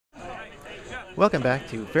Welcome back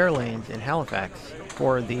to Fairlanes in Halifax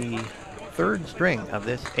for the third string of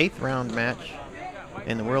this 8th round match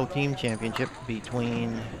in the World Team Championship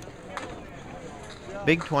between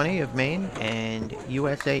Big 20 of Maine and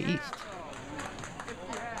USA East.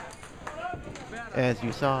 As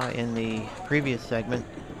you saw in the previous segment,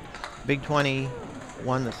 Big 20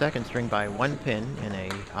 won the second string by 1 pin in a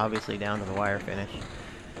obviously down to the wire finish.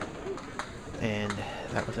 And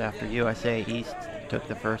that was after USA East took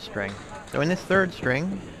the first string. So in this third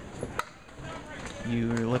string,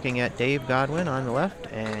 you're looking at Dave Godwin on the left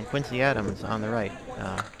and Quincy Adams on the right.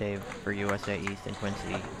 Dave for USA East and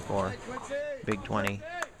Quincy for Big 20.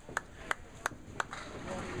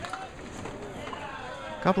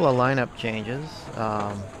 A couple of lineup changes.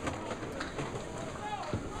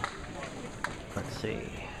 Let's see.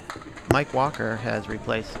 Mike Walker has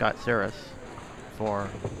replaced Scott Saris for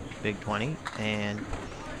Big 20, and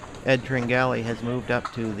Ed Tringali has moved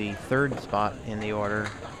up to the third spot in the order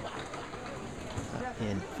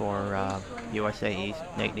for USA East.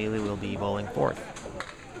 Nate Neely will be bowling fourth.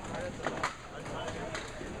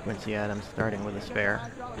 Quincy Adams starting with a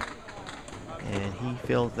spare, and he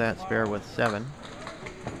fills that spare with 7.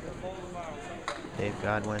 Dave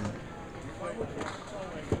Godwin.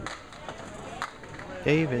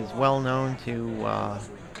 Dave is well known to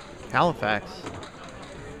Halifax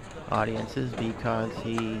audiences because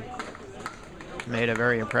he made a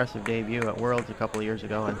very impressive debut at Worlds a couple of years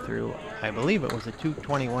ago and threw, I believe it was a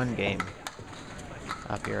 221 game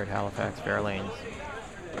up here at Halifax Fairlanes.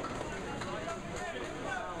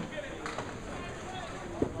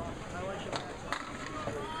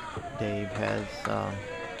 Dave has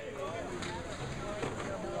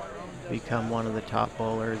become one of the top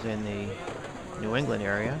bowlers in the New England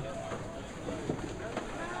area.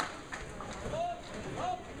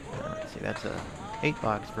 Let's see, that's a 8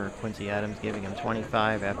 box for Quincy Adams, giving him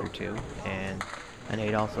 25 after 2, and an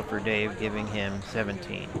 8 also for Dave, giving him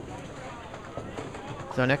 17.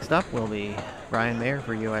 So next up will be Brian Mayer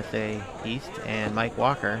for USA East and Mike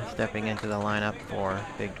Walker stepping into the lineup for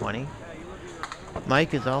Big 20.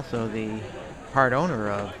 Mike is also the part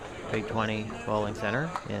owner of Big 20 Bowling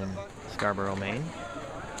Center in Scarborough, Maine.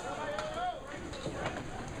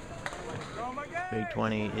 Big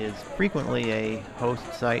 20 is frequently a host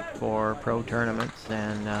site for pro tournaments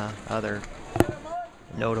and other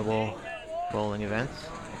notable bowling events.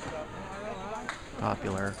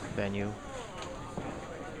 Popular venue.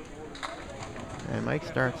 And Mike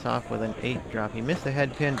starts off with an 8 drop. He missed the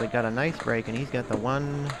head pin but got a nice break, and he's got the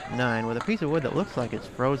 1-9 with a piece of wood that looks like it's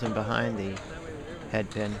frozen behind the head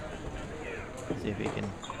pin. Let's see if he can,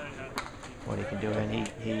 what he can do. And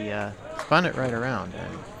he spun it right around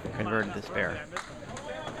and converted the spare.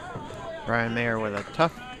 Brian Mayer with a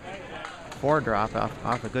tough 4 drop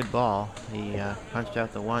off a good ball. He punched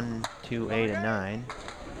out the 1, 2, 8, and 9,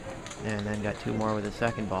 and then got 2 more with his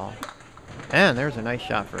second ball. And there's a nice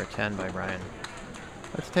shot for a 10 by Brian.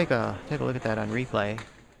 Let's take a look at that on replay.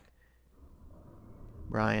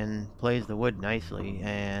 Brian plays the wood nicely,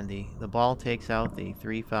 and the ball takes out the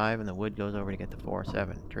 3-5, and the wood goes over to get the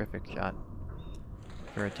 4-7. Terrific shot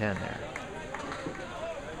for a 10 there.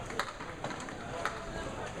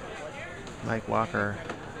 Mike Walker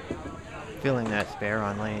filling that spare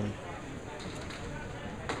on lane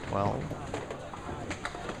 12.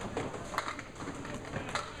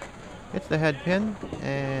 Hits the head pin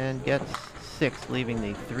and gets 6, leaving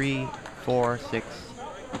the 3, 4, 6,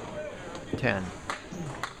 10.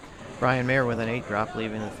 Brian Mayer with an 8 drop,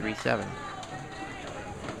 leaving the 3-7.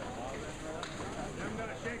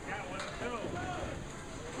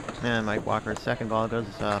 And Mike Walker's second ball goes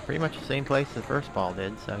pretty much the same place the first ball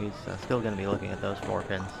did, so he's still going to be looking at those 4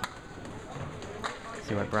 pins.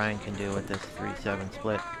 See what Brian can do with this 3-7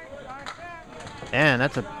 split. And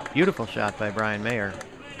that's a beautiful shot by Brian Mayer.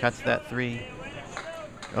 Cuts that 3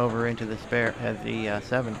 over into the spare, the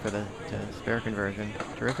 7 for the spare conversion.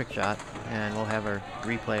 Terrific shot, and we'll have a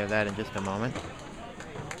replay of that in just a moment.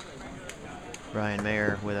 Brian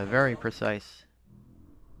Mayer with a very precise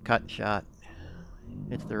cut shot.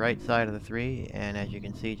 It's the right side of the 3, and as you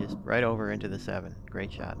can see, just right over into the 7.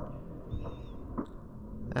 Great shot.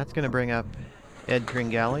 That's going to bring up Ed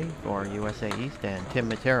Tringali for USA East and Tim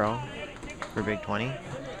Matero for Big 20.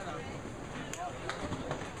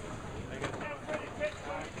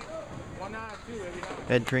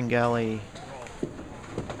 Ed Tringali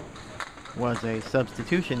was a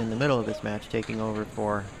substitution in the middle of this match, taking over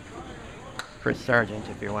for Chris Sargent,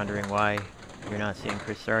 if you're wondering why you're not seeing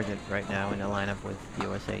Chris Sargent right now in the lineup with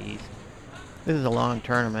USA East. This is a long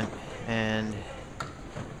tournament, and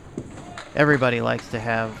everybody likes to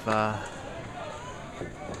have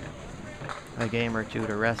a game or two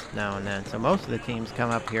to rest now and then. So most of the teams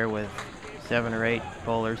come up here with 7 or 8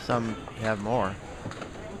 bowlers. Some have more.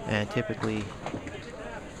 And typically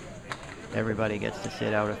everybody gets to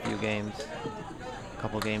sit out a few games. A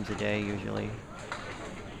couple games a day usually.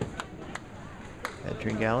 Ed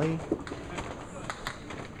Tringali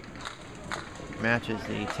matches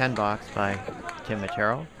the 10 box by Tim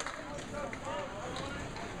Matero.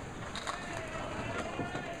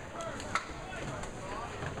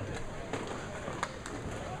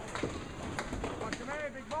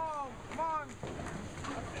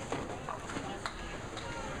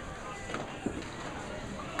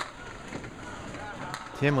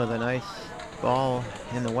 Tim with a nice ball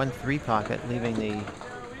in the 1-3 pocket, leaving the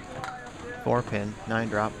 4-pin,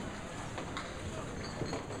 9-drop.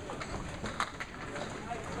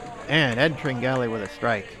 And Ed Tringali with a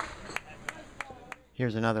strike.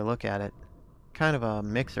 Here's another look at it. Kind of a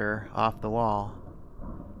mixer off the wall.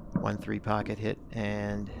 1-3 pocket hit,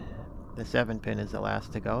 and the 7-pin is the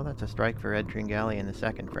last to go. That's a strike for Ed Tringali in the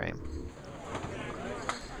second frame.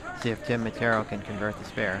 See if Tim Matero can convert the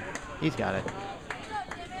spare. He's got it.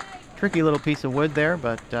 Tricky little piece of wood there,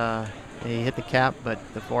 but he hit the cap, but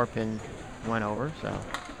the 4-pin went over, so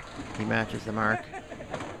he matches the mark.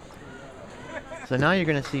 So now you're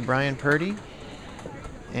going to see Brian Purdy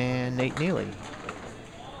and Nate Neely.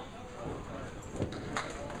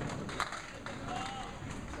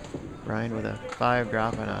 Brian with a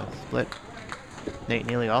 5-drop and a split. Nate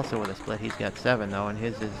Neely also with a split. He's got 7 though, and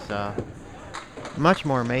his is much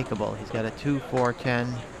more makeable. He's got a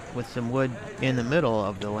 2-4-10 with some wood in the middle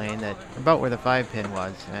of the lane, that about where the 5-pin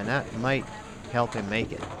was, and that might help him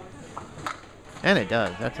make it. And it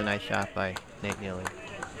does. That's a nice shot by Nate Neely.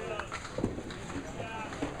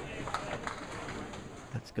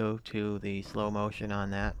 Let's go to the slow motion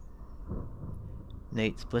on that.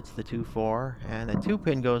 Nate splits the 2-4, and the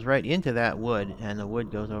 2-pin goes right into that wood, and the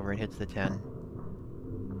wood goes over and hits the 10.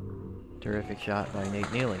 Terrific shot by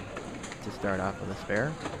Nate Neely to start off with a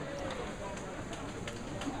spare.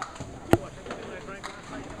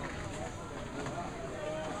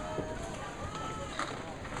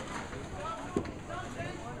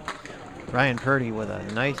 Brian Purdy with a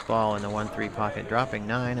nice ball in the 1-3 pocket, dropping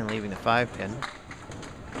 9 and leaving the 5-pin.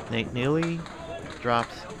 Nate Neely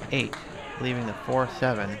drops 8, leaving the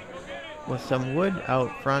 4-7 with some wood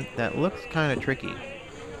out front that looks kind of tricky.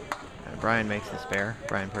 And Brian makes the spare,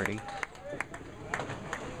 Brian Purdy.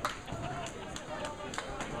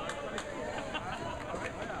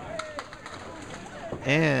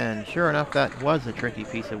 And sure enough, that was a tricky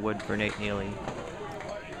piece of wood for Nate Neely.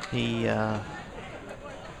 He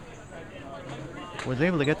was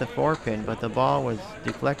able to get the 4-pin, but the ball was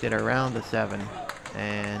deflected around the 7,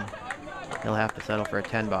 and he'll have to settle for a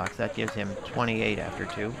 10 box. That gives him 28 after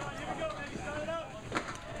 2. And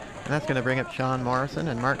that's going to bring up Sean Morrison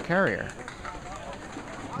and Mark Carrier.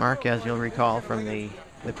 Mark, as you'll recall from the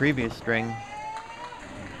previous string,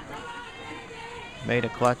 made a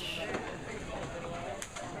clutch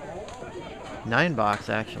 9 box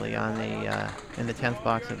actually on the in the 10th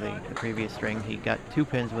box of the previous string. He got 2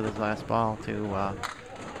 pins with his last ball to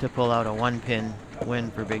pull out a 1-pin win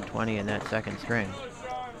for Big 20 in that second string.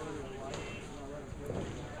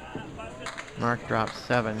 Mark drops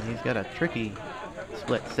 7. He's got a tricky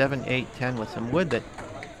split, 7, 8, 10 with some wood that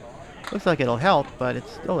looks like it'll help, but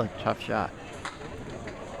it's still a tough shot.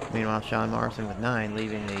 Meanwhile, Sean Morrison with 9,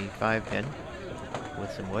 leaving the 5-pin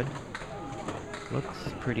with some wood. Looks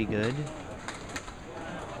pretty good.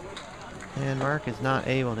 And Mark is not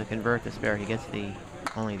able to convert the spare. He gets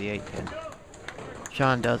only the 8-pin.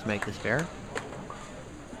 Sean does make the spare.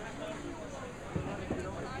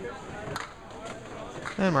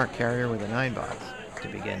 And Mark Carrier with a 9 box to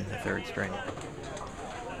begin the third string.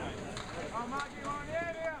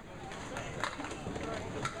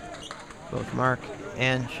 Both Mark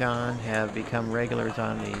and Sean have become regulars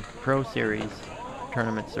on the Pro Series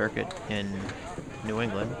tournament circuit in New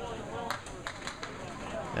England.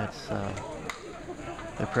 That's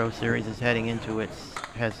the Pro Series is heading into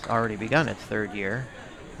has already begun its 3rd year,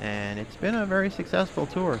 and it's been a very successful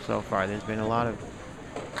tour so far. There's been a lot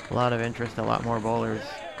of interest, a lot more bowlers,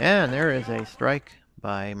 and there is a strike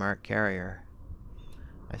by Mark Carrier.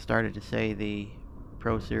 I started to say the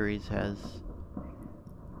Pro Series has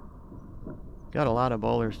got a lot of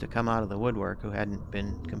bowlers to come out of the woodwork who hadn't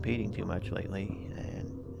been competing too much lately,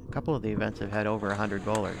 and a couple of the events have had over 100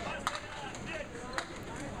 bowlers.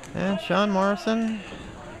 And Sean Morrison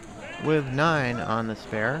with 9 on the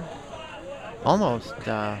spare. Almost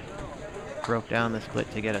broke down the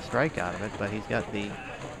split to get a strike out of it, but he's got the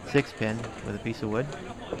 6-pin with a piece of wood.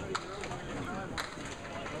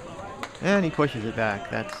 And he pushes it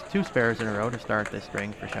back. That's 2 spares in a row to start this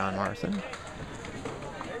string for Sean Morrison.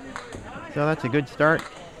 So that's a good start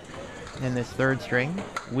in this 3rd string.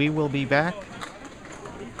 We will be back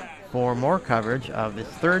for more coverage of this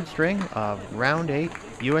 3rd string of Round 8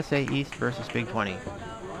 USA East versus Big 20.